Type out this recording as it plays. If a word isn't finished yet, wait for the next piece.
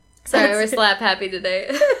Sorry, we're slap happy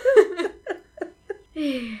today.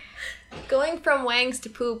 Going from wangs to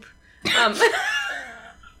poop.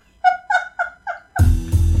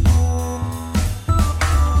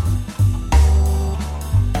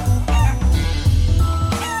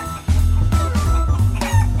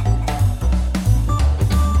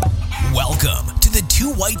 Welcome to the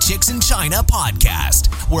Two White Chicks in China podcast,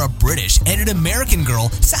 where a British and an American girl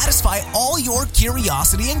satisfy all your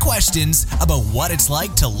curiosity and questions about what it's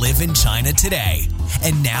like to live in China today.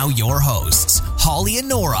 And now your hosts, Holly and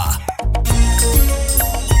Nora.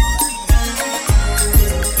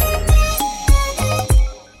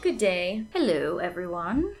 Good day. Hello,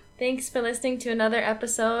 everyone. Thanks for listening to another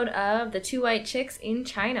episode of the Two White Chicks in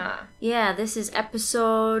China. Yeah, this is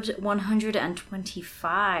episode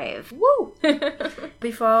 125. Woo!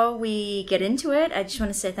 Before we get into it, I just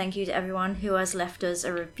want to say thank you to everyone who has left us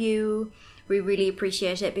a review. We really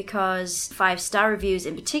appreciate it because 5-star reviews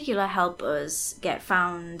in particular help us get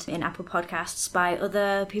found in Apple Podcasts by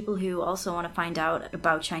other people who also want to find out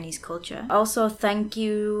about Chinese culture. Also, thank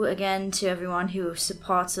you again to everyone who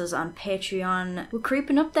supports us on Patreon. We're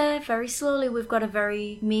creeping up there very slowly. We've got a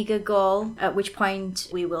very meager goal, at which point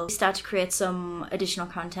we will start to create some additional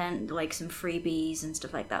content, like some freebies and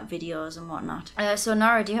stuff like that, videos and whatnot. So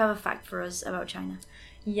Nora, do you have a fact for us about China?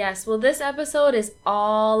 Yes, well, this episode is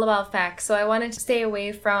all about facts, so I wanted to stay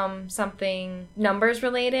away from something numbers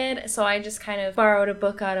related, so I just kind of borrowed a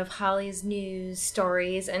book out of Holly's news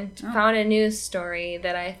stories and found a news story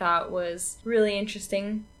that I thought was really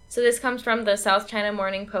interesting. So this comes from the South China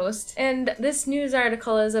Morning Post, and this news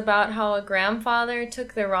article is about how a grandfather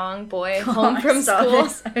took the wrong boy home from school.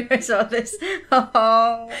 I saw this.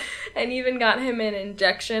 Oh. And even got him an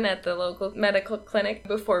injection at the local medical clinic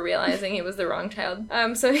before realizing it was the wrong child.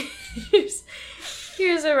 So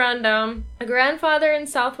here's a rundown. A grandfather in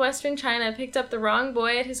southwestern China picked up the wrong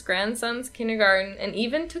boy at his grandson's kindergarten and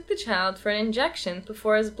even took the child for an injection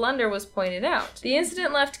before his blunder was pointed out. The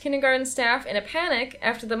incident left kindergarten staff in a panic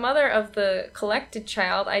after the mother of the collected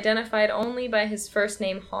child, identified only by his first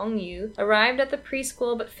name Hong Yu, arrived at the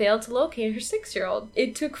preschool but failed to locate her 6-year-old.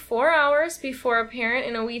 It took 4 hours before a parent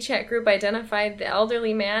in a WeChat group identified the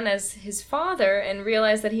elderly man as his father and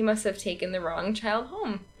realized that he must have taken the wrong child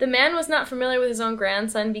home. The man was not familiar with his own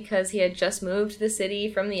grandson because he had just moved to the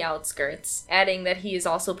city from the outskirts, adding that he is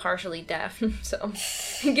also partially deaf, so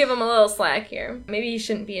give him a little slack here. Maybe he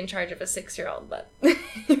shouldn't be in charge of a 6-year-old, but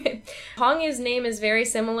Hong Yu's name is very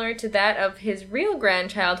similar to that of his real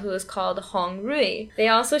grandchild, who is called Hong Rui. They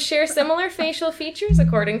also share similar facial features,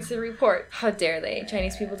 according to the report. How dare they?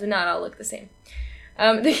 Chinese people do not all look the same.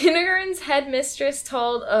 The kindergarten's headmistress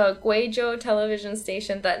told a Guizhou television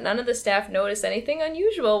station that none of the staff noticed anything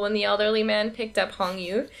unusual when the elderly man picked up Hong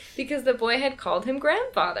Yu because the boy had called him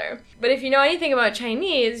grandfather. But if you know anything about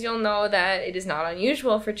Chinese, you'll know that it is not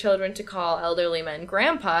unusual for children to call elderly men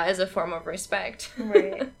grandpa as a form of respect.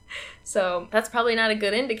 Right. So that's probably not a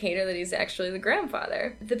good indicator that he's actually the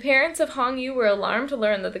grandfather. The parents of Hong Yu were alarmed to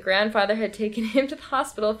learn that the grandfather had taken him to the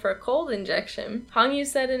hospital for a cold injection. Hong Yu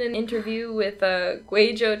said in an interview with a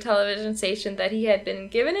Guizhou television station that he had been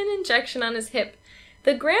given an injection on his hip.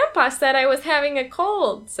 "The grandpa said I was having a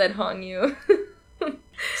cold," said Hong Yu.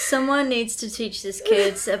 Someone needs to teach these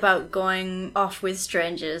kids about going off with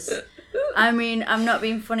strangers. I mean, I'm not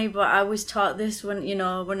being funny, but I was taught this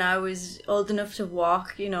when I was old enough to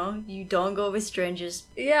walk, you don't go with strangers.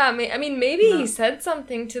 Yeah, I mean, maybe he said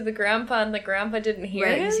something to the grandpa and the grandpa didn't hear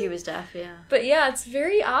him. Right, because he was deaf, yeah. But yeah, it's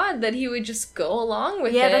very odd that he would just go along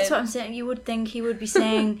with it. Yeah, that's what I'm saying. You would think he would be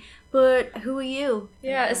saying, but who are you?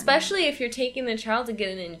 Yeah, especially if you're taking the child to get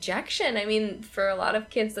an injection. I mean, for a lot of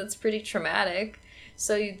kids, that's pretty traumatic.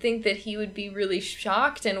 So you'd think that he would be really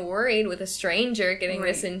shocked and worried with a stranger getting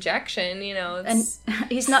this injection, And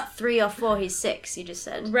he's not 3 or 4, he's 6, you just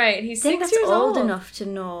said. Right, he's 6 years old. I think that's old enough to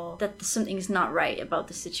know that something's not right about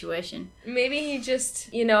the situation. Maybe he just,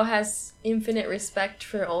 has infinite respect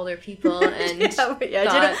for older people and I didn't want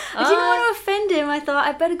to offend him. I thought,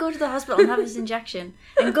 I better go to the hospital and have this injection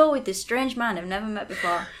and go with this strange man I've never met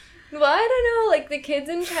before. Well, I don't know, the kids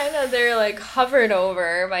in China, they're, hovered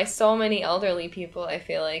over by so many elderly people, I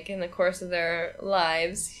feel like, in the course of their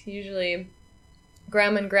lives. Usually,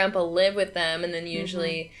 grandma and grandpa live with them, and then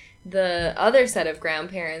usually the other set of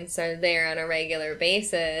grandparents are there on a regular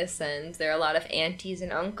basis, and there are a lot of aunties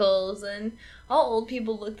and uncles, and all old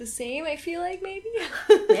people look the same, I feel like, maybe.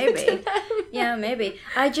 Maybe. Yeah, maybe.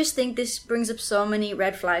 I just think this brings up so many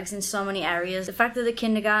red flags in so many areas. The fact that the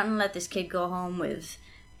kindergarten let this kid go home with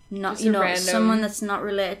not, Just a random... someone that's not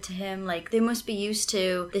related to him. Like, they must be used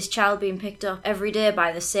to this child being picked up every day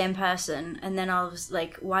by the same person, and then I was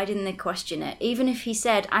like, why didn't they question it? Even if he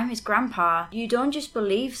said, I'm his grandpa, you don't just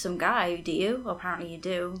believe some guy, do you? Well, apparently you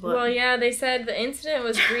do. But... Well, yeah, they said the incident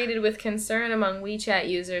was greeted with concern among WeChat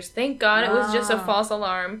users. Thank God it was just a false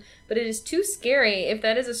alarm, but it is too scary if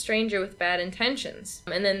that is a stranger with bad intentions.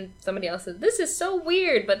 And then somebody else said, this is so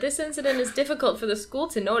weird, but this incident is difficult for the school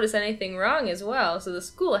to notice anything wrong as well, so the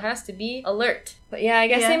school has to be alert. But yeah, I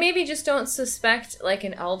guess they maybe just don't suspect, like,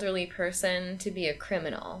 an elderly person to be a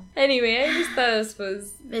criminal. Anyway, I just thought this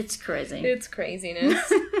was... It's crazy. It's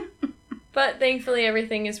craziness. But thankfully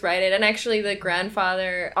everything is righted, and actually the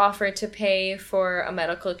grandfather offered to pay for a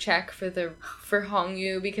medical check for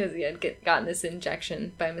Hongyu because he had gotten this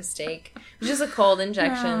injection by mistake. It was just a cold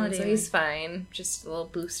injection, so he's fine. Just a little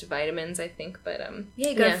boost of vitamins, I think. But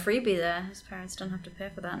yeah, you got a freebie there. His parents don't have to pay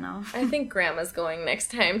for that now. I think Grandma's going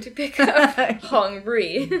next time to pick up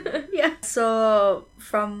Hongri. Yeah. So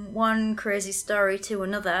from one crazy story to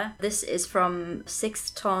another, this is from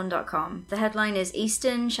sixthtone.com. The headline is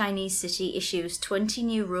Eastern Chinese City issues 20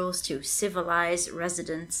 new rules to civilize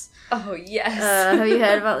residents. Oh, yes. Have you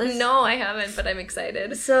heard about this? No, I haven't, but I'm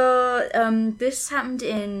excited. So, this happened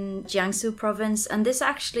in Jiangsu province, and this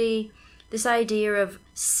idea of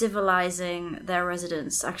civilizing their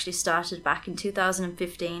residents actually started back in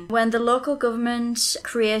 2015 when the local government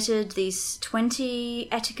created these 20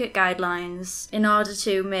 etiquette guidelines in order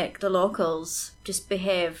to make the locals just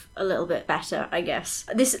behave a little bit better, I guess.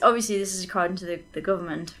 This is according to the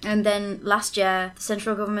government. And then last year, the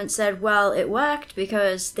central government said, well, it worked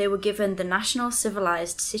because they were given the National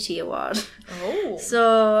Civilized City Award. Oh.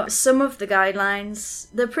 So some of the guidelines,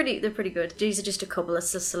 they're pretty good. These are just a couple, a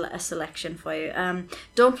selection for you.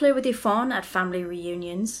 Don't play with your phone at family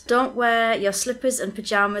reunions. Don't wear your slippers and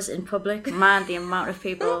pajamas in public. Man, the amount of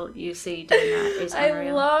people you see doing that is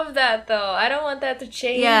unreal. I love that, though. I don't want that to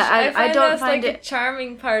change. Yeah, I don't find a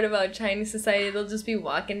charming part about Chinese society. They'll just be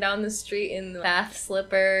walking down the street in bath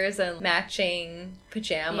slippers and matching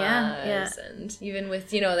pajamas, and even with,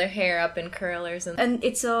 their hair up in curlers. And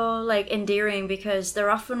it's all, like, endearing because they're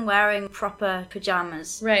often wearing proper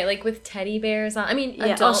pajamas. Right, like with teddy bears on. I mean,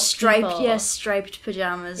 adult striped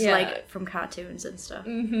pajamas, like from cartoons and stuff.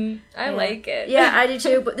 Mm-hmm. I like it. Yeah, I do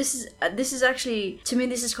too, but this is actually, to me,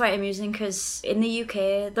 this is quite amusing because in the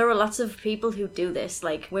UK, there are lots of people who do this,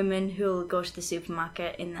 like women who'll go to the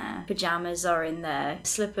supermarket in their pajamas or in their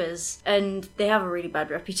slippers, and they have a really bad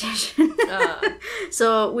reputation.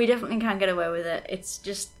 So we definitely can't get away with it. It's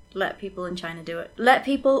just let people in China do it. Let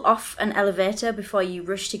people off an elevator before you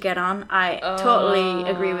rush to get on. I totally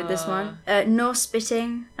agree with this one. No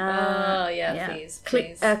spitting.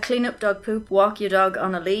 Please. Clean up dog poop. Walk your dog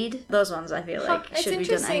on a lead. Those ones I feel like should be done anyway.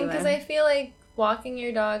 It's interesting because I feel like walking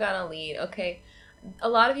your dog on a lead, okay, a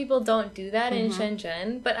lot of people don't do that in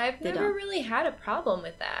Shenzhen, but I've never really had a problem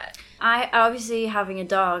with that. I obviously, having a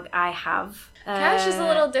dog, I have. Cash is a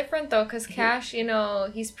little different, though, because Cash,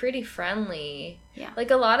 he's pretty friendly. Yeah.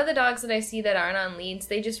 Like, a lot of the dogs that I see that aren't on leads,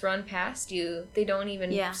 they just run past you. They don't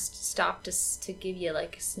even stop to give you,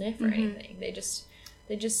 like, a sniff or anything. They just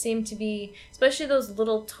seem to be, especially those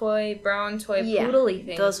little brown toy poodle-y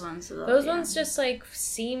things. Those ones. Those ones just, like,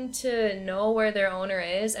 seem to know where their owner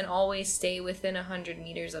is and always stay within 100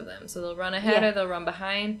 meters of them. So they'll run ahead or they'll run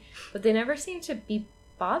behind, but they never seem to be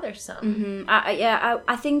bothersome.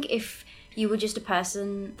 I think if you were just a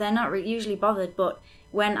person, they're not usually bothered, but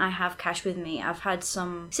when I have Cash with me, I've had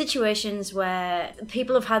some situations where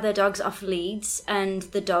people have had their dogs off leads and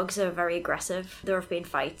the dogs are very aggressive. There have been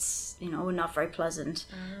fights, not very pleasant.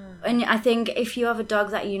 And I think if you have a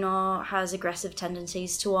dog that has aggressive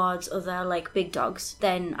tendencies towards other, like, big dogs,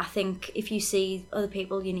 then I think if you see other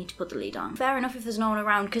people, you need to put the lead on. Fair enough if there's no one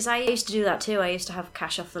around, because I used to do that too. I used to have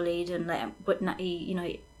Cash off the lead and let him, but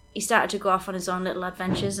he started to go off on his own little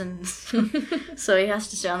adventures, and so he has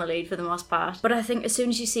to stay on the lead for the most part. But I think as soon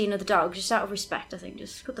as you see another dog, just out of respect, I think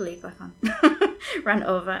just put the lead back on. Ran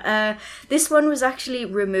over. This one was actually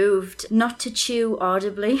removed, not to chew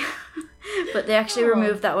audibly, but they actually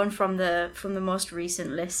removed that one from the most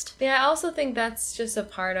recent list. Yeah, I also think that's just a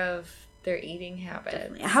part of their eating habits.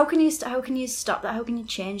 Definitely. How can you stop that? How can you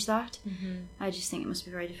change that? I just think it must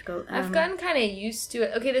be very difficult. I've gotten kind of used to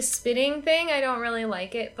it. Okay, the spitting thing, I don't really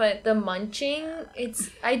like it, but the munching,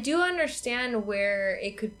 I do understand where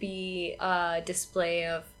it could be a display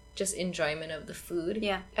of just enjoyment of the food.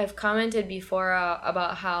 Yeah. I've commented before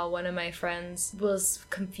about how one of my friends was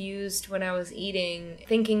confused when I was eating,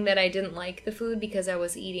 thinking that I didn't like the food because I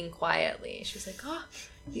was eating quietly. She was like, "Oh,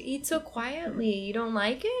 you eat so quietly. You don't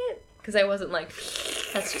like it?" Because I wasn't like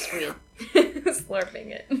That's just weird.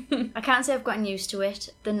 Slurping it. I can't say I've gotten used to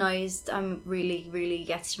it. The noise really, really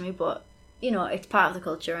gets to me, but you know, it's part of the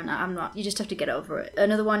culture and I'm not, you just have to get over it.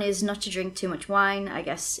 Another one is not to drink too much wine, I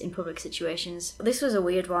guess, in public situations. This was a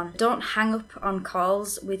weird one. Don't hang up on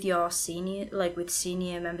calls with your senior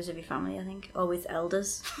members of your family, I think, or with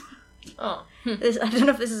elders. Oh. I don't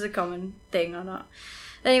know if this is a common thing or not.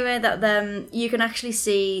 Anyway, that you can actually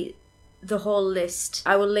see the whole list.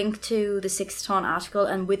 I will link to the Sixth Tone article,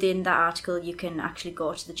 and within that article you can actually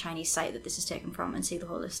go to the Chinese site that this is taken from and see the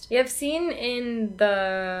whole list. Yeah, I've seen in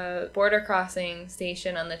the border crossing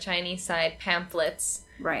station on the Chinese side pamphlets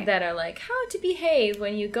that are like how to behave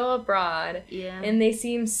when you go abroad. Yeah. And they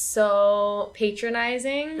seem so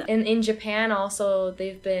patronizing. And in Japan also,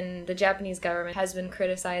 the Japanese government has been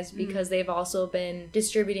criticized because they've also been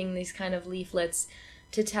distributing these kind of leaflets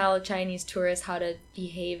to tell Chinese tourists how to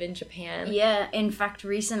behave in Japan. Yeah, in fact,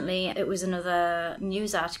 recently it was another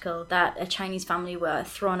news article that a Chinese family were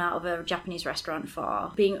thrown out of a Japanese restaurant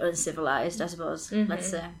for being uncivilized, I suppose, let's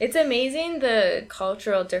say. It's amazing the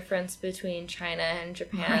cultural difference between China and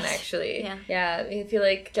Japan, actually. Yeah, I feel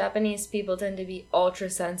like Japanese people tend to be ultra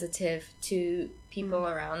sensitive to people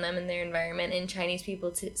around them in their environment, and Chinese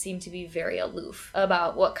people seem to be very aloof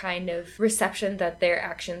about what kind of reception that their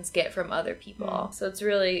actions get from other people. So it's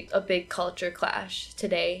really a big culture clash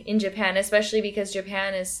today in Japan, especially because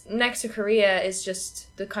Japan is, next to Korea, is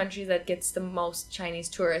just the country that gets the most Chinese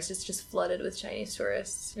tourists. It's just flooded with Chinese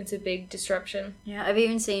tourists. It's a big disruption. Yeah, I've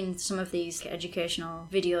even seen some of these educational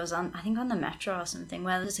videos on, I think on the metro or something,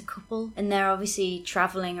 where there's a couple and they're obviously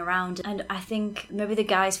travelling around, and I think maybe the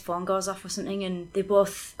guy's phone goes off or something and they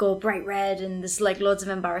both go bright red and there's like loads of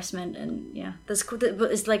embarrassment, and yeah,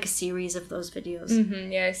 it's like a series of those videos.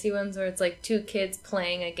 Yeah, I see ones where it's like two kids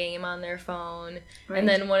playing a game on their phone, and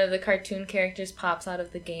then one of the cartoon characters pops out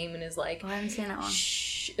of the game and is like, oh, I haven't seen that one.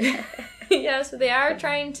 Shh. Yeah, so they are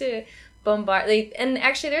trying to bombard, and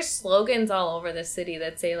actually there's slogans all over the city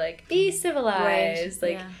that say like, be civilized,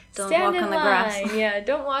 like don't stand walk in on the line, grass.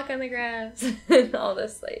 don't walk on the grass, and all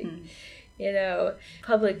this like you know,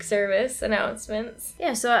 public service announcements.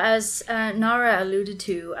 Yeah, so as Nora alluded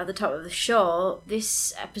to at the top of the show,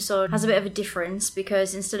 this episode has a bit of a difference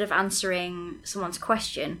because instead of answering someone's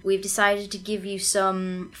question, we've decided to give you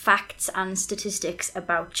some facts and statistics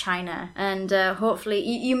about China. And hopefully,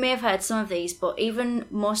 you may have heard some of these, but even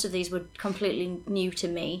most of these were completely new to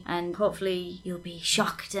me. And hopefully you'll be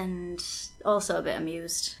shocked and also a bit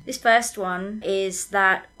amused. This first one is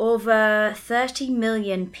that over 30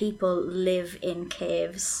 million people live in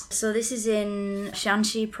caves. So this is in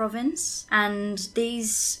Shanxi province, and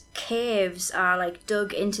these caves are like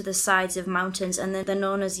dug into the sides of mountains, and they're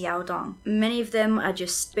known as yaodong. Many of them are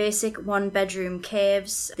just basic 1-bedroom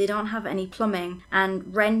caves. They don't have any plumbing,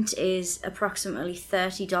 and rent is approximately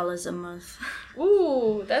 $30 a month.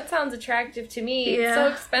 Ooh, that sounds attractive to me. Yeah. It's so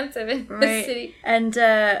expensive in the city. And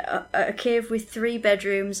a cave with 3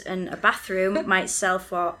 bedrooms and a bathroom might sell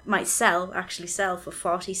for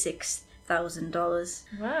 $46,000.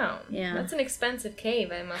 Wow. Yeah. That's an expensive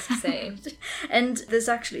cave, I must say. And there's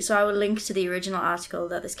actually, so I will link to the original article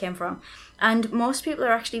that this came from. And most people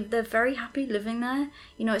are actually, they're very happy living there.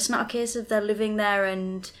 You know, it's not a case of they're living there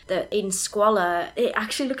and they're in squalor. It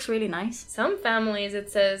actually looks really nice. Some families, it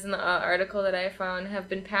says in the article that I found, have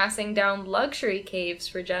been passing down luxury caves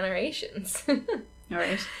for generations.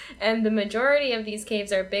 Right. And the majority of these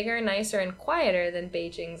caves are bigger, nicer, and quieter than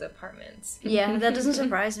Beijing's apartments. Yeah, that doesn't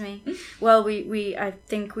surprise me. Well, I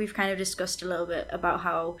think we've kind of discussed a little bit about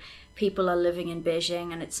how people are living in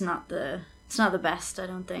Beijing, and it's not the best, I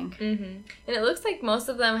don't think. And it looks like most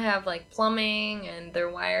of them have like plumbing, and they're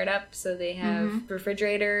wired up, so they have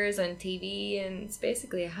refrigerators and TV, and it's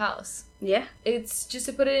basically a house. Yeah. It's just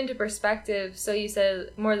to put it into perspective. So you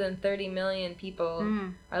said more than 30 million people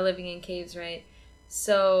are living in caves, right?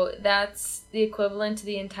 So that's the equivalent to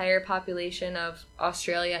the entire population of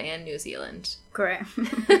Australia and New Zealand. Correct.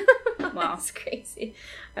 Wow. That's crazy.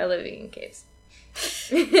 Are living in caves.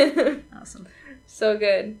 Awesome. So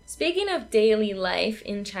good. Speaking of daily life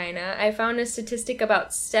in China, I found a statistic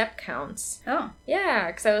about step counts. Oh. Yeah,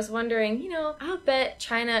 because I was wondering, I'll bet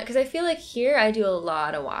China, because I feel like here I do a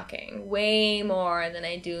lot of walking, way more than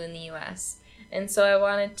I do in the US. And so I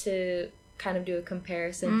wanted to kind of do a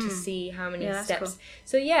comparison to see how many steps.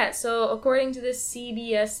 Cool. So according to this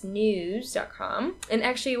CBSnews.com, and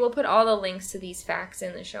actually we'll put all the links to these facts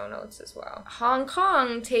in the show notes as well. Hong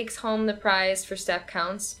Kong takes home the prize for step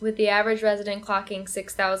counts, with the average resident clocking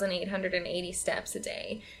 6,880 steps a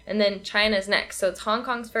day. And then China's next. So it's Hong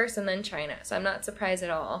Kong's first and then China. So I'm not surprised at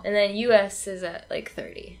all. And then US is at like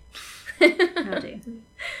 30. Oh dear.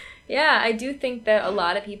 Yeah, I do think that a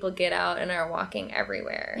lot of people get out and are walking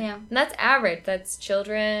everywhere. Yeah. And that's average. That's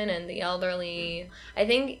children and the elderly. I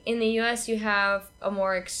think in the US you have a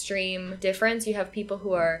more extreme difference. You have people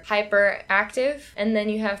who are hyperactive, and then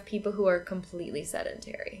you have people who are completely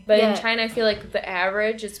sedentary. But in China, I feel like the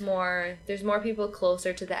average is more, there's more people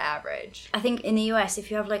closer to the average. I think in the US,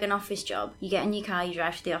 if you have like an office job, you get in your car, you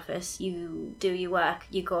drive to the office, you do your work,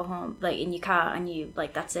 you go home like in your car, and you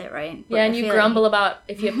like that's it, right? But yeah, and you grumble about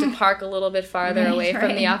if you have to park a little bit farther away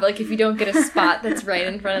from the office. Like if you don't get a spot that's right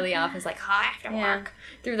in front of the office, like, oh, I have to walk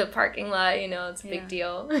through the parking lot, you know, it's a big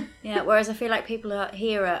deal. Yeah, whereas I feel like people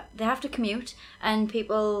they have to commute, and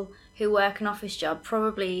people who work an office job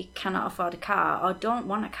probably cannot afford a car or don't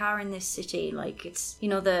want a car in this city. Like, it's, you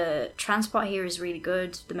know, the transport here is really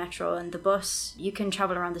good, the metro and the bus. You can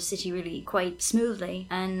travel around the city really quite smoothly,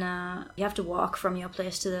 and you have to walk from your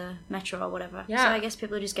place to the metro or whatever. Yeah. So I guess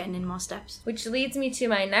people are just getting in more steps. Which leads me to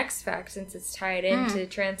my next fact, since it's tied into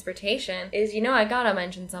transportation, is, you know, I gotta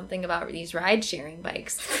mention something about these ride-sharing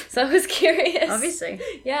bikes. So I was curious. Obviously.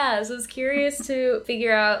 Yeah, so I was curious to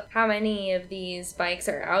figure out how many of these bikes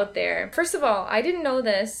are out there. First of all, I didn't know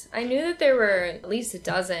this. I knew that there were at least a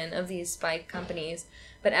dozen of these bike companies,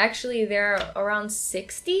 but actually there are around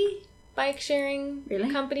 60 bike sharing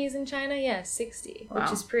companies in China. Yeah, 60,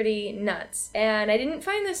 which is pretty nuts. And I didn't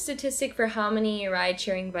find the statistic for how many ride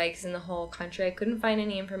sharing bikes in the whole country. I couldn't find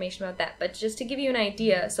any information about that. But just to give you an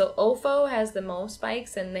idea, so OFO has the most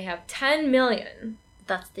bikes, and they have 10 million.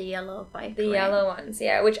 That's the yellow bike. The yellow ones,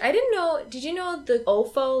 yeah, which I didn't know. Did you know the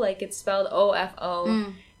OFO, like it's spelled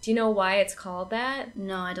OFO? Do you know why it's called that?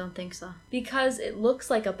 No, I don't think so. Because it looks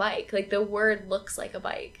like a bike. Like, the word looks like a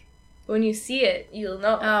bike. When you see it, you'll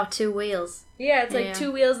know. Oh, 2 wheels. Yeah, it's like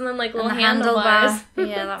 2 wheels and then like little handlebars. handlebars.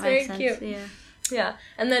 Yeah, that very makes sense. Cute. Yeah.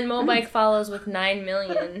 And then Mobike follows with 9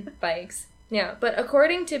 million bikes. Yeah, but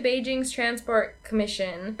according to Beijing's Transport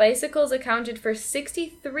Commission, bicycles accounted for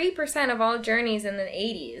 63% of all journeys in the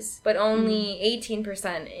 80s, but only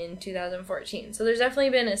 18% in 2014. So there's definitely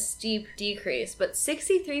been a steep decrease, but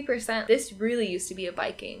 63%, this really used to be a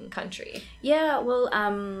biking country. Yeah, well,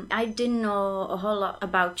 I didn't know a whole lot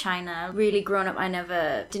about China. Really growing up, I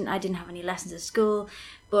didn't have any lessons at school.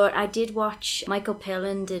 But I did watch, Michael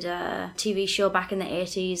Palin did a TV show back in the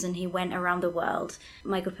 80s, and he went around the world.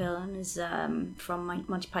 Michael Palin is from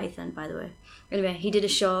Monty Python, by the way. Anyway, he did a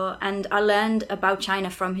show, and I learned about China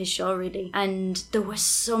from his show, really. And there were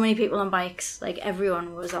so many people on bikes. Like,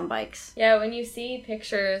 everyone was on bikes. Yeah, when you see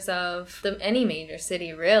pictures of any major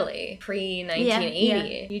city, really,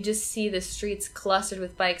 pre-1980, you just see the streets clustered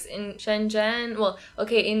with bikes. In Shenzhen,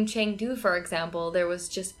 in Chengdu, for example, there was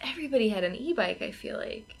just, everybody had an e-bike, I feel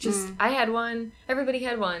like. I had one, everybody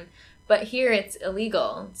had one. But here it's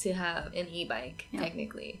illegal to have an e-bike,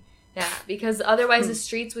 technically. Yeah, because otherwise the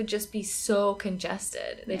streets would just be so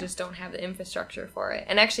congested. They just don't have the infrastructure for it.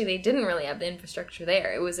 And actually, they didn't really have the infrastructure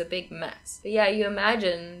there. It was a big mess. But yeah, you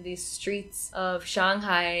imagine these streets of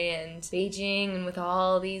Shanghai and Beijing and with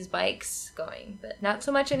all these bikes going. But not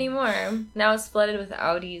so much anymore. Now it's flooded with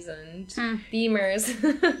Audis and Beamers.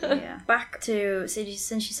 Yeah. Back to,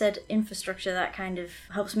 since you said infrastructure, that kind of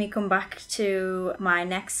helps me come back to my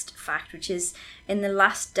next fact, which is, in the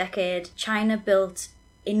last decade, China built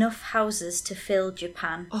enough houses to fill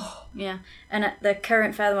Japan. Oh. Yeah. And at the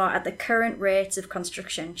current rates of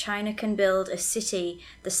construction, China can build a city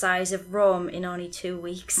the size of Rome in only 2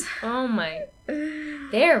 weeks. Oh my.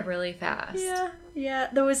 They're really fast. Yeah.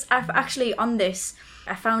 I've actually, on this,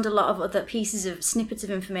 I found a lot of other snippets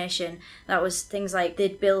of information that was things like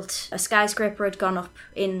they'd built a skyscraper had gone up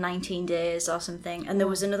in 19 days or something, and there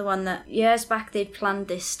was another one that years back they'd planned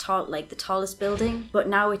this the tallest building, but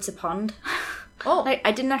now it's a pond. Oh.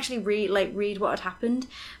 I didn't actually read what had happened,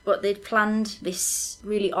 but they'd planned this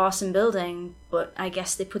really awesome building, but I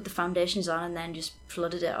guess they put the foundations on and then just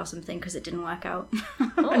flooded it or something because it didn't work out.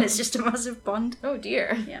 And it's just a massive pond. Oh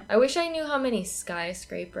dear. Yeah. I wish I knew how many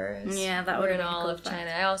skyscrapers that were in all of China.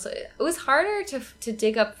 It was harder to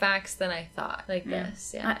dig up facts than I thought,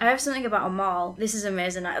 this. Yeah. I have something about a mall. This is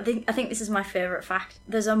amazing. I think this is my favourite fact.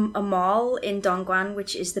 There's a mall in Dongguan,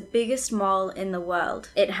 which is the biggest mall in the world.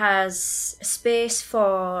 It has space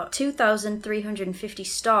for 2,350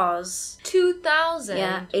 stores. 2,000?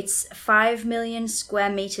 Yeah. It's 5 million square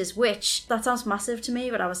meters, which, that sounds massive to me,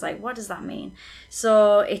 but I was like, what does that mean?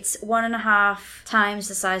 So it's 1.5 times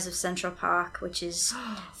the size of Central Park, which is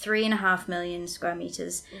 3.5 million square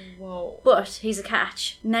meters. Whoa. But here's a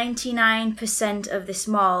catch. 99% of this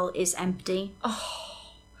mall is empty. Oh.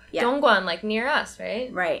 Yeah. Dongguan, like near us,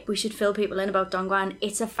 right? Right. We should fill people in about Dongguan.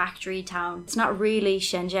 It's a factory town. It's not really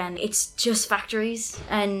Shenzhen. It's just factories.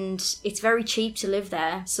 And it's very cheap to live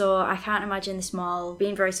there. So I can't imagine this mall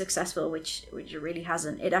being very successful, which it really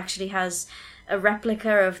hasn't. It actually has a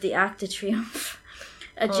replica of the Arc de Triomphe.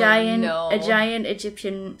 A giant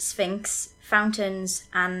Egyptian sphinx, fountains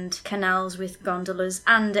and canals with gondolas,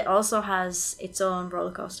 and it also has its own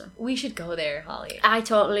roller coaster. We should go there, Holly. I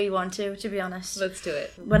totally want to be honest. Let's do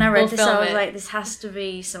it. When I read this, I was like, this has to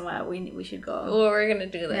be somewhere we should go. Well, we're gonna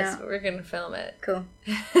do this. Yeah. We're gonna film it. Cool.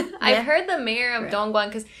 I've heard the mayor of Dongguan,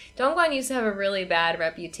 because Dongguan used to have a really bad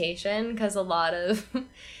reputation because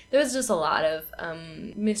there was just a lot of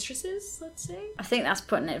mistresses, let's say. I think that's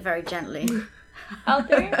putting it very gently. Out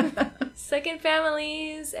there. Second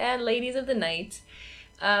families and ladies of the night.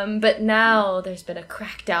 But now there's been a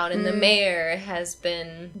crackdown, and the mayor has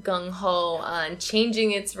been gung-ho on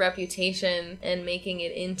changing its reputation and making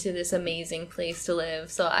it into this amazing place to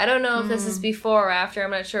live. So I don't know if this is before or after.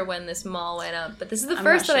 I'm not sure when this mall went up, but this is the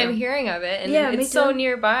first that I'm hearing of it, and it's so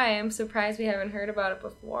nearby. I'm surprised we haven't heard about it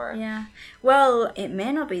before. Yeah. Well, it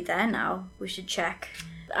may not be there now. We should check.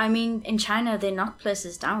 I mean, in China, they knock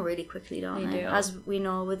places down really quickly, don't they? As we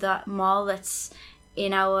know with that mall that's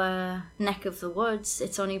in our neck of the woods,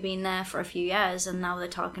 it's only been there for a few years, and now they're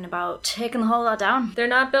talking about taking the whole lot down. They're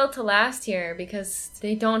not built to last here because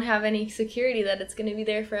they don't have any security that it's going to be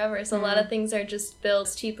there forever. So a lot of things are just built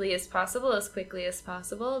as cheaply as possible, as quickly as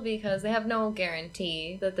possible, because they have no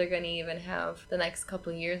guarantee that they're going to even have the next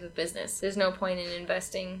couple of years of business. There's no point in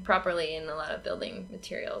investing properly in a lot of building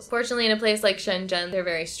materials. Fortunately, in a place like Shenzhen, they're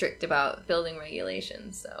very strict about building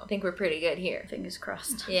regulations, so I think we're pretty good here. Fingers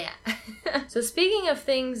crossed. Yeah. So speaking of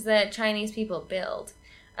things that Chinese people build,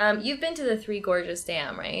 you've been to the Three Gorges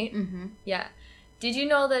Dam, right? Mm-hmm. Yeah. Did you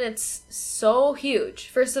know that it's so huge?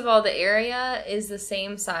 First of all, the area is the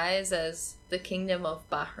same size as the Kingdom of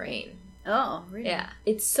Bahrain. Oh, really? Yeah.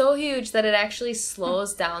 It's so huge that it actually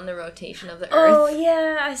slows down the rotation of the Earth. Oh,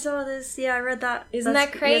 yeah, I saw this. Yeah, I read that. Isn't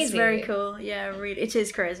that crazy? It's very cool. Yeah, really. It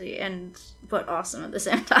is crazy, but awesome at the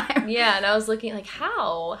same time. Yeah, and I was looking like,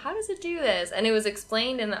 how? How does it do this? And it was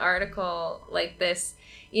explained in the article like this.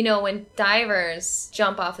 You know, when divers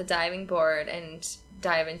jump off the diving board and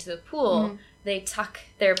dive into the pool, they tuck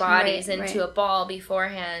their bodies into a ball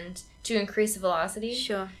beforehand to increase the velocity.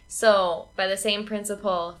 Sure. So, by the same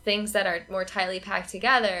principle, things that are more tightly packed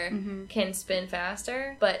together can spin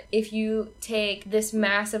faster. But if you take this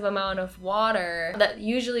massive amount of water that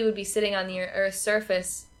usually would be sitting on the Earth's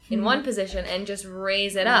surface in one position and just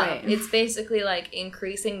raise it up, it's basically like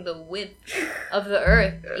increasing the width of the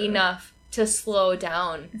Earth enough to slow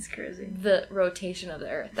down the rotation of the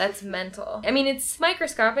Earth. That's mental. I mean, it's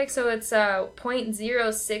microscopic, so it's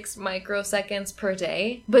 0.06 microseconds per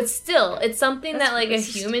day. But still, it's something that like a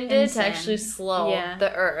human did to actually slow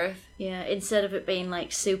the Earth. Yeah, instead of it being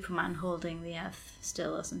like Superman holding the Earth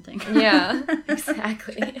still or something. Yeah,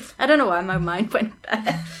 exactly. I don't know why my mind went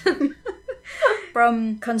there.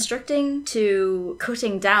 From constructing to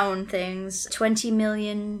cutting down things, 20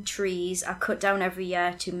 million trees are cut down every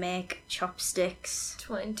year to make chopsticks.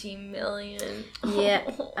 20 million.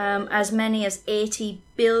 Yeah, as many as 80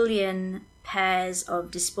 billion pairs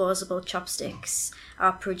of disposable chopsticks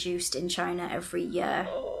are produced in China every year.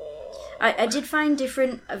 I did find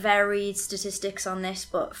different varied statistics on this,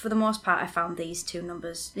 but for the most part I found these two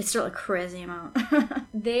numbers. It's still a crazy amount.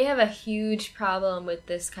 They have a huge problem with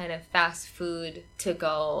this kind of fast food to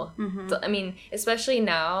go. I mean, especially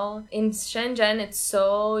now in Shenzhen, it's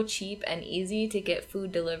so cheap and easy to get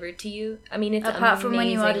food delivered to you. I mean, it's apart from when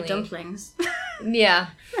you order dumplings. Yeah,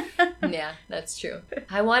 that's true.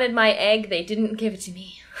 I wanted my egg, they didn't give it to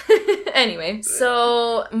me. Anyway,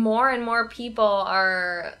 so more and more people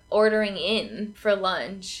are ordering in for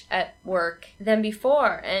lunch at work than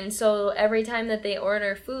before, and so every time that they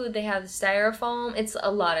order food, they have styrofoam. It's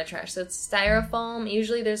a lot of trash. So it's styrofoam.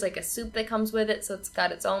 Usually there's like a soup that comes with it, so it's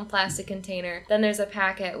got its own plastic container. Then there's a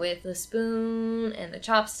packet with the spoon and the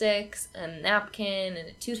chopsticks and a napkin and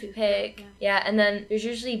a toothpick. Yeah, and then there's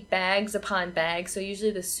usually bags upon bags. So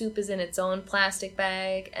usually the soup is in its own plastic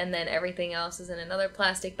bag, and then everything else is in another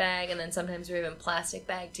plastic bag, and then sometimes they're even plastic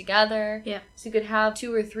bag together. Yeah. So you could have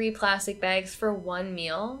 2 or 3 plastic bags for one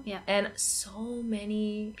meal. Yeah. And so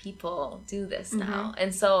many people do this now.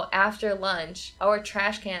 And so after lunch, our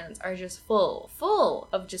trash cans are just full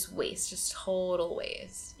of just waste, just total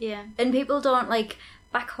waste. Yeah. And people don't, like,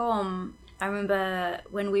 back home, I remember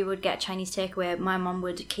when we would get Chinese takeaway, my mom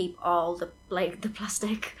would keep all the like the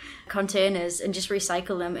plastic containers and just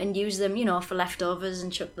recycle them and use them, you know, for leftovers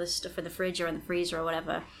and chuck the stuff in the fridge or in the freezer or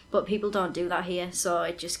whatever. But people don't do that here, so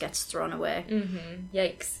it just gets thrown away.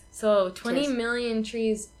 Yikes. So 20 million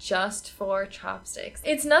trees just for chopsticks.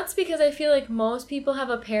 It's nuts because I feel like most people have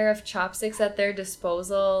a pair of chopsticks at their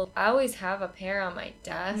disposal. I always have a pair on my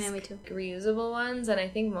desk. Yeah, me too. Reusable ones, and I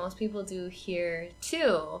think most people do here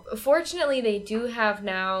too. Fortunately, they do have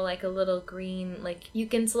now like a little green, like you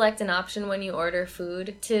can select an option when you order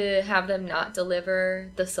food to have them not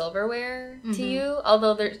deliver the silverware to you.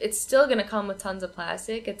 Although it's still going to come with tons of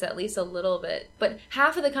plastic. It's at least a little bit. But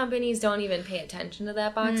half of the companies don't even pay attention to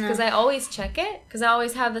that box. Because I always check it, because I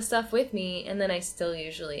always have the stuff with me, and then I still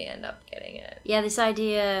usually end up getting it. Yeah, this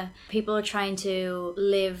idea, people are trying to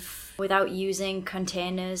live without using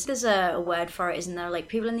containers. There's a word for it, isn't there? Like,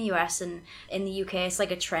 people in the US and in the UK, it's like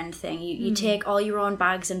a trend thing. You take all your own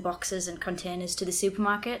bags and boxes and containers to the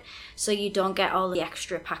supermarket, so you don't get all the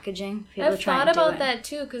extra packaging. People I've thought about that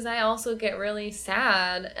too, because I also get really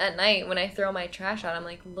sad at night when I throw my trash out. I'm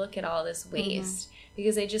like, look at all this waste.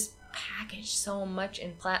 Because they just package so much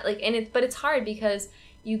in plastic, but it's hard because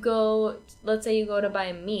let's say you go to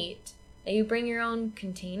buy meat and you bring your own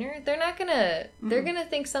container. They're not gonna they're gonna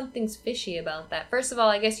think something's fishy about that. First of all,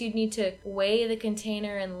 I guess you'd need to weigh the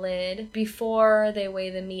container and lid before they weigh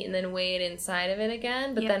the meat and then weigh it inside of it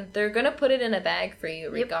again, but then they're gonna put it in a bag for you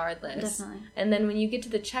regardless. Definitely. And then when you get to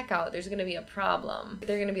the checkout, there's gonna be a problem.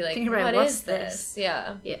 They're gonna be like, what is this?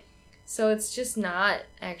 Yeah. So it's just not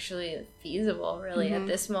actually feasible, really, at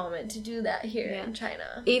this moment to do that here in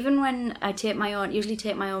China. Even when I usually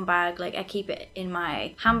take my own bag, like I keep it in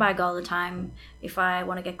my handbag all the time if I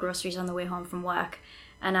want to get groceries on the way home from work.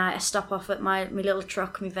 And I stop off at my little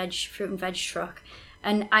truck, my fruit and veg truck.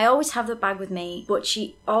 And I always have the bag with me, but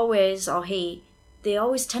they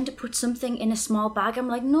always tend to put something in a small bag. I'm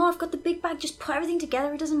like, no, I've got the big bag. Just put everything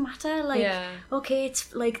together. It doesn't matter. Like, okay,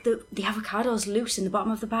 it's like the avocado's loose in the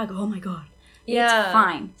bottom of the bag. Oh my God. Yeah. It's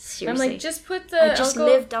fine. Seriously. I'm like, just put the... I just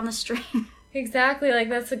live down the street. Exactly. Like,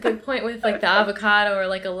 that's a good point with, like, the avocado or,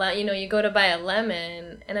 like, you go to buy a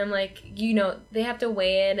lemon, and I'm like, they have to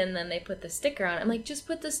weigh it, and then they put the sticker on it. I'm like, just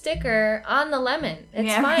put the sticker on the lemon.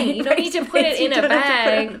 It's fine. You don't need to put it in a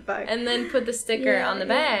bag and then put the sticker on the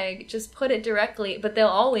bag. Just put it directly. But they'll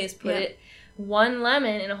always put it one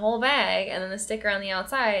lemon in a whole bag and then the sticker on the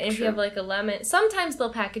outside. And if you have, like, a lemon... Sometimes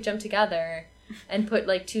they'll package them together and put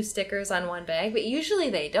like 2 stickers on one bag, but usually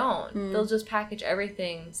they don't. They'll just package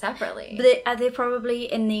everything separately. But are they probably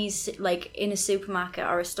in these, like in a supermarket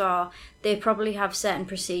or a store, they probably have certain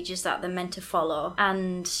procedures that they're meant to follow,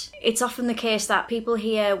 and it's often the case that people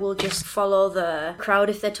here will just follow the crowd.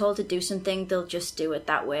 If they're told to do something, they'll just do it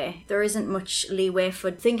that way. There isn't much leeway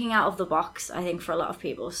for thinking out of the box, I think, for a lot of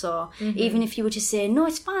people. So even if you were to say, no,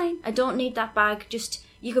 it's fine, I don't need that bag, just...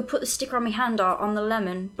 You could put the sticker on my hand or on the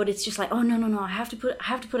lemon, but it's just like, oh, no, I have to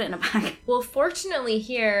put it in a bag. Well, fortunately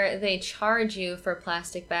here, they charge you for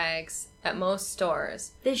plastic bags at most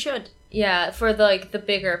stores. They should. Yeah, for the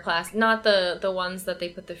bigger plastic, not the ones that they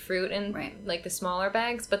put the fruit in, like the smaller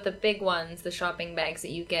bags, but the big ones, the shopping bags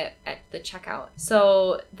that you get at the checkout.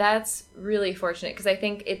 So that's really fortunate, because I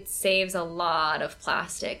think it saves a lot of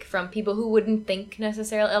plastic from people who wouldn't think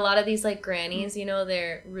necessarily. A lot of these like grannies,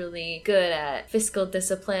 they're really good at fiscal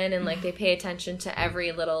discipline, and like they pay attention to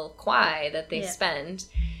every little kwai that they spend.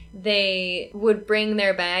 They would bring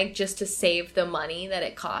their bag just to save the money that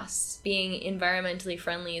it costs. Being environmentally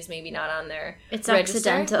friendly is maybe not on their register.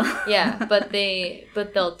 Accidental. Yeah, but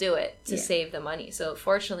they'll do it to save the money. So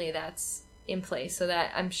fortunately that's in place. So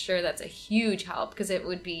that I'm sure that's a huge help, because it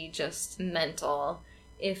would be just mental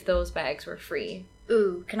if those bags were free.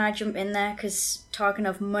 Ooh, can I jump in there? Because talking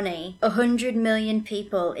of money, 100 million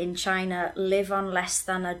people in China live on less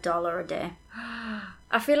than $1 a day.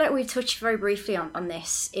 I feel like we touched very briefly on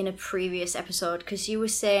this in a previous episode, because you were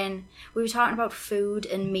saying, we were talking about food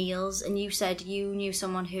and meals, and you said you knew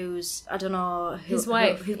someone who's, I don't know, his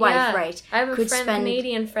wife, right? I have a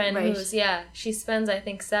Canadian friend who's, she spends, I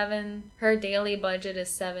think, her daily budget is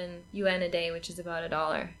 7 yuan a day, which is about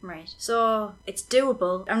 $1. Right. So it's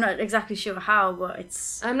doable. I'm not exactly sure how, but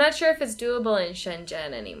it's... I'm not sure if it's doable in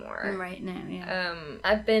Shenzhen anymore. Right now, yeah.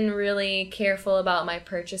 I've been really careful about my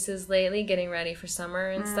purchases lately, getting ready for summer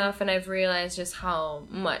and stuff, and I've realized just how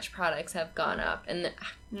much products have gone up, and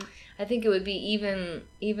I think it would be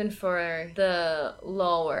even for the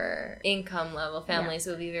lower income level families, it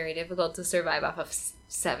would be very difficult to survive off of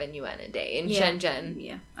 7 yuan a day in Shenzhen.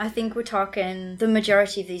 Yeah, I think we're talking the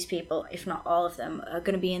majority of these people, if not all of them, are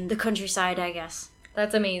going to be in the countryside, I guess.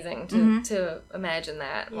 That's amazing to imagine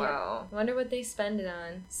that. Yeah. Wow. I wonder what they spend it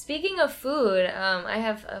on. Speaking of food, I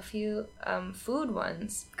have a few food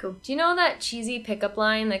ones. Cool. Do you know that cheesy pickup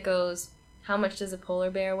line that goes, "How much does a polar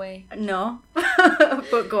bear weigh?" No.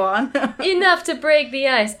 But go on. Enough to break the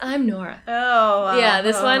ice. I'm Nora. Oh, wow. Yeah,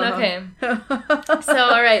 this one? Okay. So,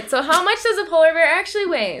 all right. So, how much does a polar bear actually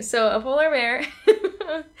weigh? So, a polar bear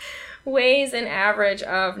weighs an average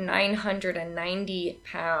of 990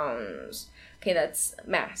 pounds. Okay, that's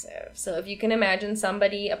massive. So, if you can imagine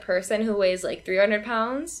a person who weighs like 300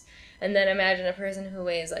 pounds, and then imagine a person who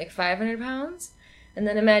weighs like 500 pounds, and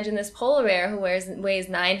then imagine this polar bear who weighs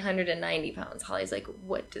 990 pounds. Holly's like,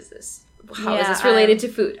 how is this related to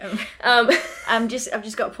food? I've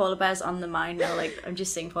just got polar bears on the mind now. Like, I'm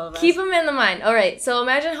just seeing polar bears. Keep them in the mind. All right, so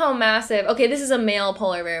imagine how massive... Okay, this is a male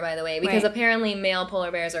polar bear, by the way, because Right. apparently male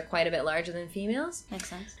polar bears are quite a bit larger than females.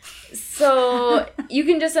 Makes sense. So you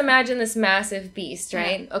can just imagine this massive beast,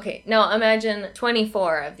 right? Yeah. Okay, now imagine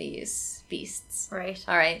 24 of these beasts. Right.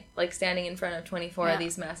 All right, like standing in front of 24 of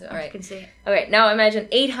these massive... All right. I can see it. All right, now imagine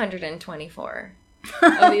 824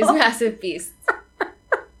 of these massive beasts.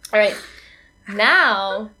 All right,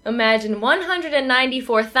 now imagine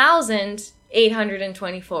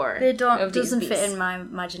 194,824 They don't. of these Doesn't beasts. fit in my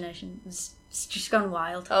imagination. It's just gone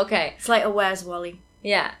wild. Okay, It's like a Where's Wally?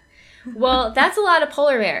 yeah. Well, that's a lot of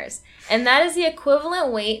polar bears, and that is the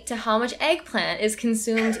equivalent weight to how much eggplant is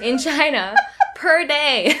consumed in China per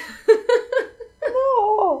day.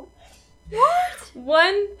 No. What?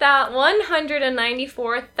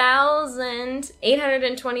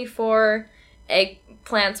 194,824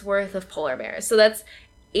 eggplants worth of polar bears. So that's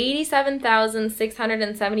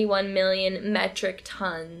 87,671 million metric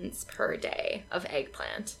tons per day of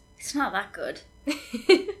eggplant. It's not that good.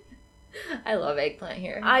 I love eggplant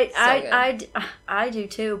here. I do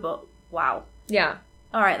too, but wow. Yeah.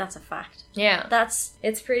 All right, that's a fact. Yeah.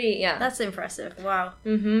 It's pretty, yeah. That's impressive. Wow.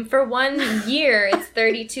 For 1 year, it's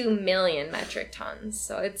 32 million metric tons.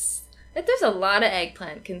 So there's a lot of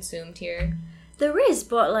eggplant consumed here. There is,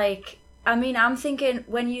 but like, I mean, I'm thinking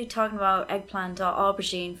when you're talking about eggplant or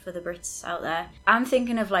aubergine for the Brits out there, I'm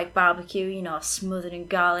thinking of like barbecue, you know, smothered in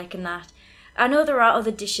garlic and that. I know there are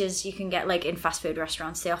other dishes you can get like in fast food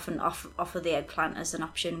restaurants. They often offer the eggplant as an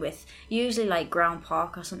option with usually like ground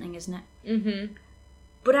pork or something, isn't it? Mm-hmm.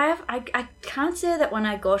 But I can't say that when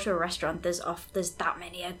I go to a restaurant there's that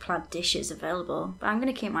many eggplant dishes available. But I'm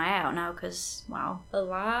gonna keep my eye out now because wow, A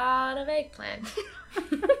lot of eggplant.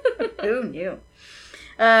 who knew?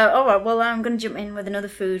 Well, I'm going to jump in with another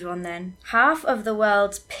food one then. Half of the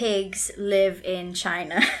world's pigs live in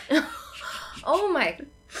China. Oh my.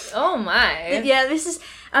 Yeah, this is...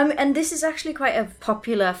 and this is actually quite a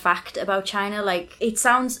popular fact about China. Like, it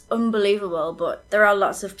sounds unbelievable, but there are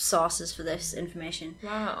lots of sources for this information.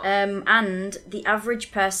 Wow. And the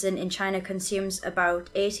average person in China consumes about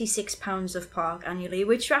 86 pounds of pork annually,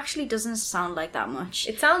 which actually doesn't sound like that much.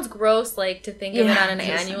 It sounds gross, like, to think of it on an it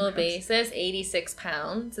does annual sound gross. basis. 86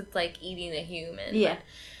 pounds. It's like eating a human. Yeah.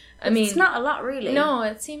 I mean... It's not a lot, really. No,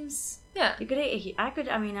 it seems... Yeah. You could eat I feel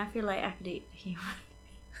like I could eat a human.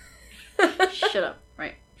 Shut up.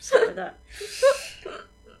 Right. Start with that.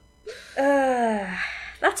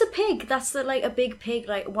 That's a pig. That's a big pig,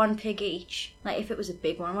 like one pig each. Like if it was a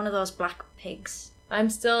big one of those black pigs.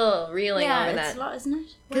 I'm still reeling over that. It's a lot, isn't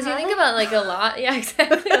it? Because you think about, like, a lot... Yeah,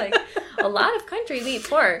 exactly. Like, a lot of countries eat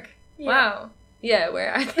pork. Yeah. Wow. Yeah,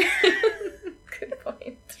 where are they? Good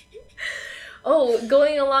point. Oh,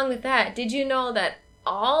 going along with that, did you know that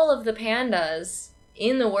all of the pandas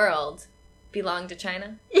in the world belong to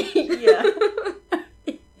China? Yeah.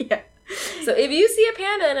 Yeah. So if you see a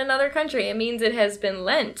panda in another country, it means it has been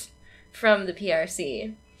lent from the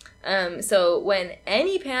PRC. So when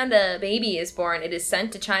any panda baby is born, it is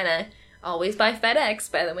sent to China, always by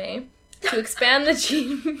FedEx, by the way, to expand the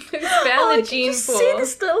gene You pool. see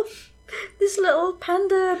this little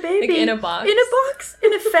panda baby Like in a box?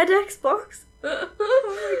 in a FedEx box. Oh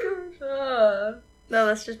my gosh. No,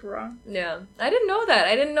 that's just wrong. Yeah. I didn't know that.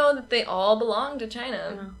 I didn't know that they all belong to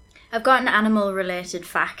China. No. I've got an animal-related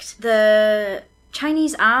fact. The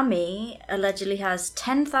Chinese army allegedly has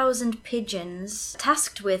 10,000 pigeons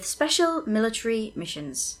tasked with special military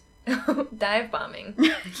missions. Dive bombing.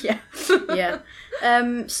 Yeah.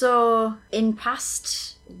 So, in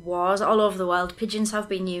past wars all over the world, pigeons have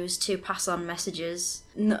been used to pass on messages.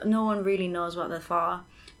 No one really knows what they're for,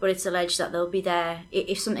 but it's alleged that they'll be there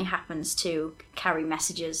if something happens to carry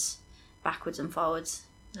messages backwards and forwards.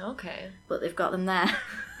 Okay. But they've got them there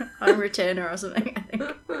on a retainer or something, I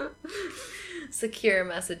think. Secure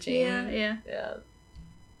messaging. Yeah.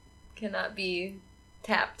 Cannot be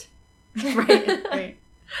tapped. Right.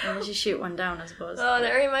 Unless to shoot one down, I suppose. Oh,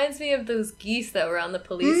 that reminds me of those geese that were on the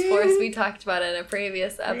police force we talked about in a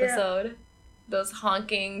previous episode. Yeah. Those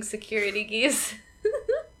honking security geese.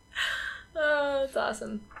 Oh, it's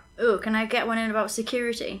awesome. Oh, can I get one in about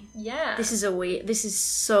security? Yeah. This is so weird. This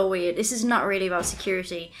is not really about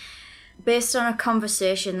security. Based on a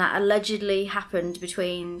conversation that allegedly happened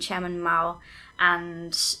between Chairman Mao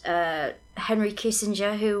and Henry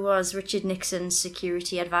Kissinger, who was Richard Nixon's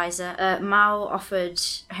security advisor. Mao offered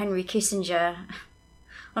Henry Kissinger,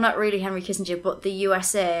 well, not really Henry Kissinger, but the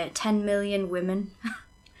USA, 10 million women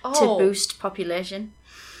to boost population.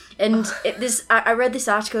 And I read this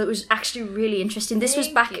article. It was actually really interesting. This was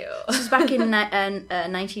back in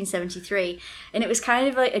 1973, and it was kind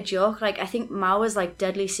of like a joke. Like, I think Mao was like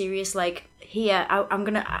deadly serious. Like, here,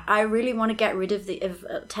 I really want to get rid of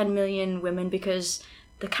 10 million women because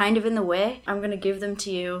they're kind of in the way. I'm gonna give them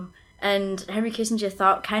to you. And Henry Kissinger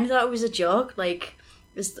thought it was a joke. Like,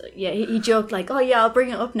 he joked like, oh yeah, I'll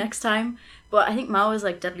bring it up next time. But I think Mao was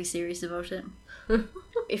like deadly serious about it.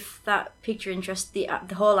 If that piqued your interest, the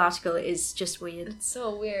whole article is just weird. It's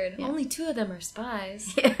so weird. Yeah. Only 2 of them are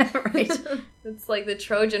spies. Yeah, right. It's like the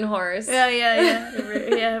Trojan horse. Yeah,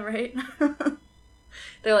 yeah, right.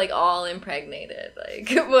 They're like all impregnated, like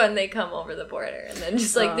when they come over the border, and then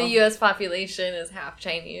just like the U.S. population is half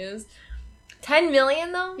Chinese. 10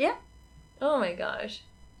 million though? Yeah. Oh my gosh!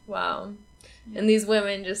 Wow. And these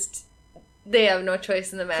women just. They have no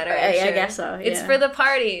choice in the matter. I guess so. Yeah. It's for the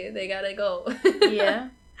party. They gotta go. Yeah.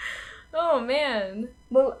 Oh, man.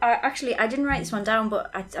 Well, I didn't write this one down,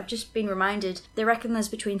 but I've just been reminded. They reckon there's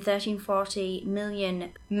between 13 and 40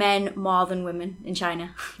 million men more than women in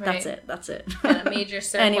China. Right. That's it. And a major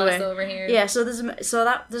surplus over here. Yeah, so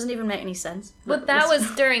that doesn't even make any sense. But that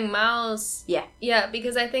was during Mao's... Yeah. Yeah,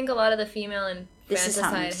 because I think a lot of the female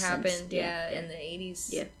infanticide happened in the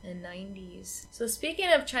 80s and 90s. So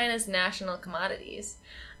speaking of China's national commodities...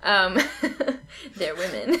 they're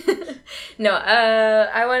women. No,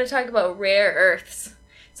 I want to talk about rare earths.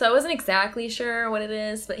 So I wasn't exactly sure what it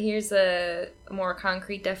is, but here's a more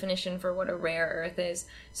concrete definition for what a rare earth is.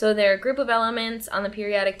 So they're a group of elements on the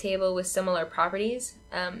periodic table with similar properties.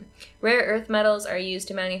 Rare earth metals are used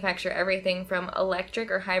to manufacture everything from electric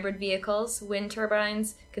or hybrid vehicles, wind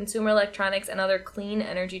turbines, consumer electronics, and other clean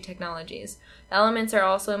energy technologies. The elements are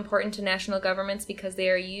also important to national governments because they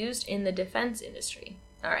are used in the defense industry.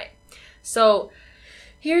 All right, so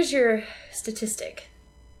here's your statistic.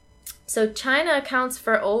 So China accounts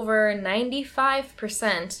for over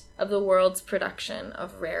 95% of the world's production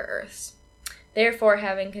of rare earths. Therefore,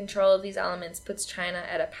 having control of these elements puts China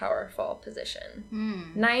at a powerful position.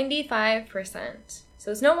 95%.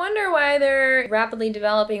 So it's no wonder why they're rapidly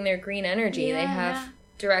developing their green energy. Yeah, they have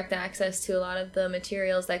direct access to a lot of the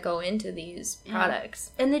materials that go into these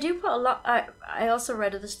products. And they do put a lot... I also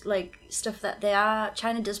read of this, like, stuff that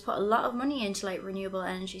China does put a lot of money into, like, renewable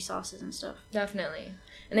energy sources and stuff. Definitely.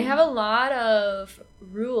 And they have a lot of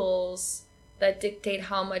rules that dictate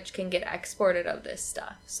how much can get exported of this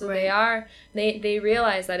stuff. So they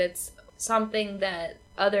realize that it's something that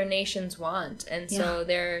other nations want, and so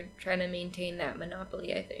they're trying to maintain that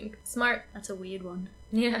monopoly, I think. Smart. That's a weird one.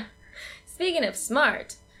 Yeah. Speaking of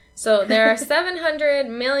smart, so there are 700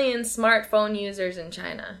 million smartphone users in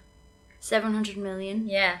China. 700 million?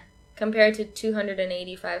 Yeah. Compared to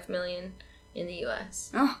 285 million in the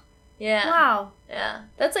U.S. Oh. Yeah. Wow. Yeah.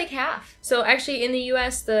 That's like half. So actually in the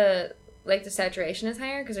U.S. the saturation is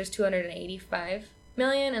higher because there's 285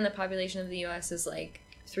 million and the population of the U.S. is like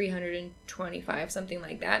 325, something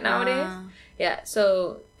like that nowadays. Yeah,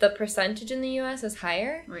 so the percentage in the U.S. is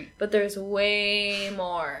higher, but there's way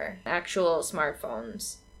more actual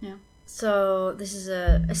smartphones. Yeah. So this is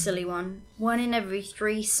a silly one. 1 in every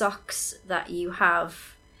 3 socks that you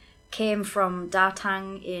have came from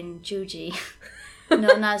Datang in Jiuji,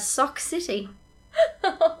 known as Sock City.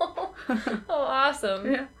 Oh,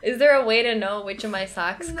 awesome. Yeah. Is there a way to know which of my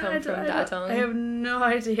socks come from Datang? I have no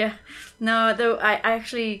idea. No, though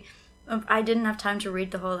I didn't have time to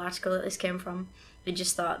read the whole article that this came from. I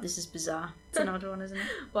just thought, this is bizarre. It's an odd one, isn't it?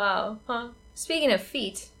 Wow. Huh. Speaking of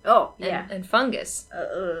feet. Oh, yeah. And fungus.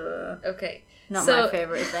 Okay. Not my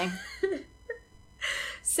favorite thing.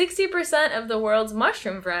 60% of the world's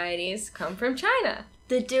mushroom varieties come from China.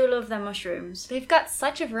 They do love their mushrooms. They've got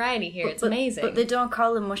such a variety here. It's amazing. But they don't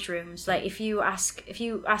call them mushrooms. Like, if you ask,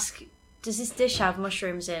 does this dish have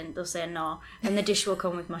mushrooms in? They'll say no. And the dish will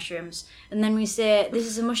come with mushrooms. And then we say, this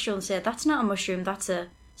is a mushroom. They say, that's not a mushroom. That's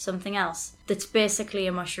something else. That's basically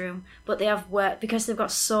a mushroom. But they have because they've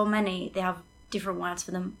got so many, they have different words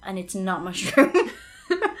for them. And it's not mushroom.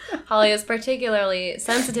 Holly is particularly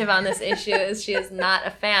sensitive on this issue as she is not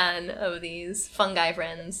a fan of these fungi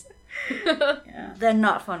friends. Yeah. They're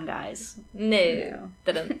not fun guys. No.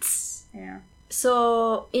 Yeah.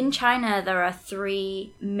 So in China, there are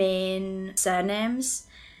 3 main surnames,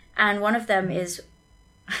 and one of them is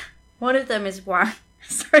Wang.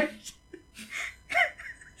 Sorry.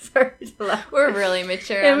 Sorry to laugh. We're really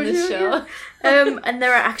mature on this show. And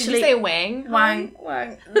there are actually... Did you say Wang? Wang.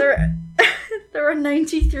 There are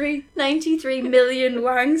 93 million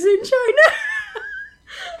Wangs in China.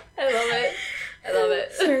 I love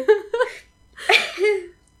it. Sorry.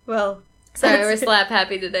 Well... Sorry, we're slap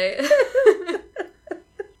happy today.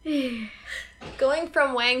 Going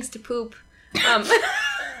from wangs to poop.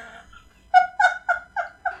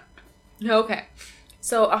 Okay.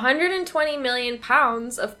 So 120 million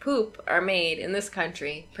pounds of poop are made in this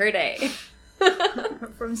country per day.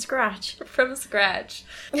 From scratch. From scratch.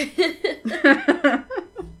 I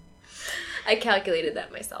calculated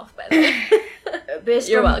that myself, by the way.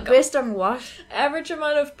 You're welcome. Based on what? Average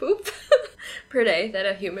amount of poop per day that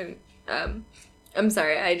a human... I'm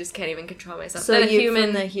sorry, I just can't even control myself. So that a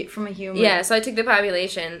human, from a human... Yeah, so I took the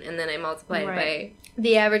population and then I multiplied by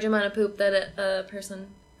the average amount of poop that a person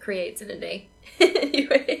creates in a day.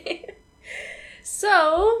 Anyway.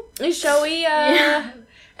 So, shall we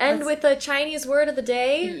end with a Chinese word of the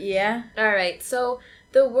day? Yeah. Alright, so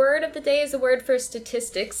the word of the day is the word for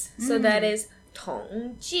statistics. So that is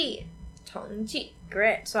统计. 统计.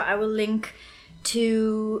 Great. So I will link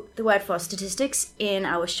to the word for statistics in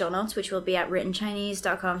our show notes, which will be at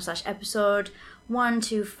writtenchinese.com/episode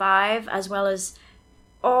 125, as well as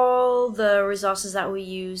all the resources that we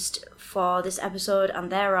used for this episode, and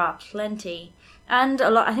there are plenty. And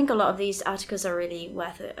I think a lot of these articles are really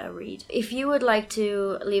worth a read. If you would like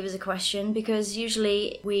to leave us a question, because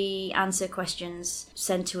usually we answer questions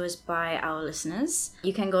sent to us by our listeners,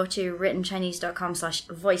 you can go to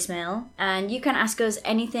writtenchinese.com/voicemail, and you can ask us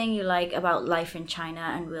anything you like about life in China,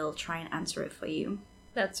 and we'll try and answer it for you.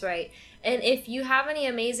 That's right. And if you have any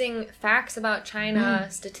amazing facts about China,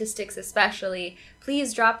 statistics especially,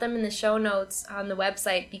 please drop them in the show notes on the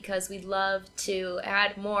website, because we'd love to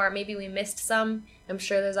add more. Maybe we missed some. I'm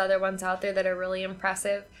sure there's other ones out there that are really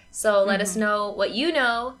impressive. So let us know what you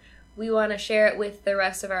know. We want to share it with the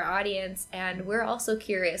rest of our audience, and we're also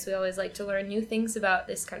curious. We always like to learn new things about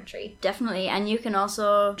this country. Definitely. And you can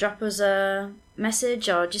also drop us a message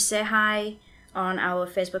or just say hi on our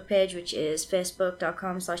Facebook page, which is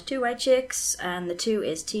facebook.com/2whitechicks, and the 2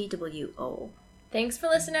 is TWO. Thanks for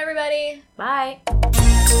listening, everybody. Bye.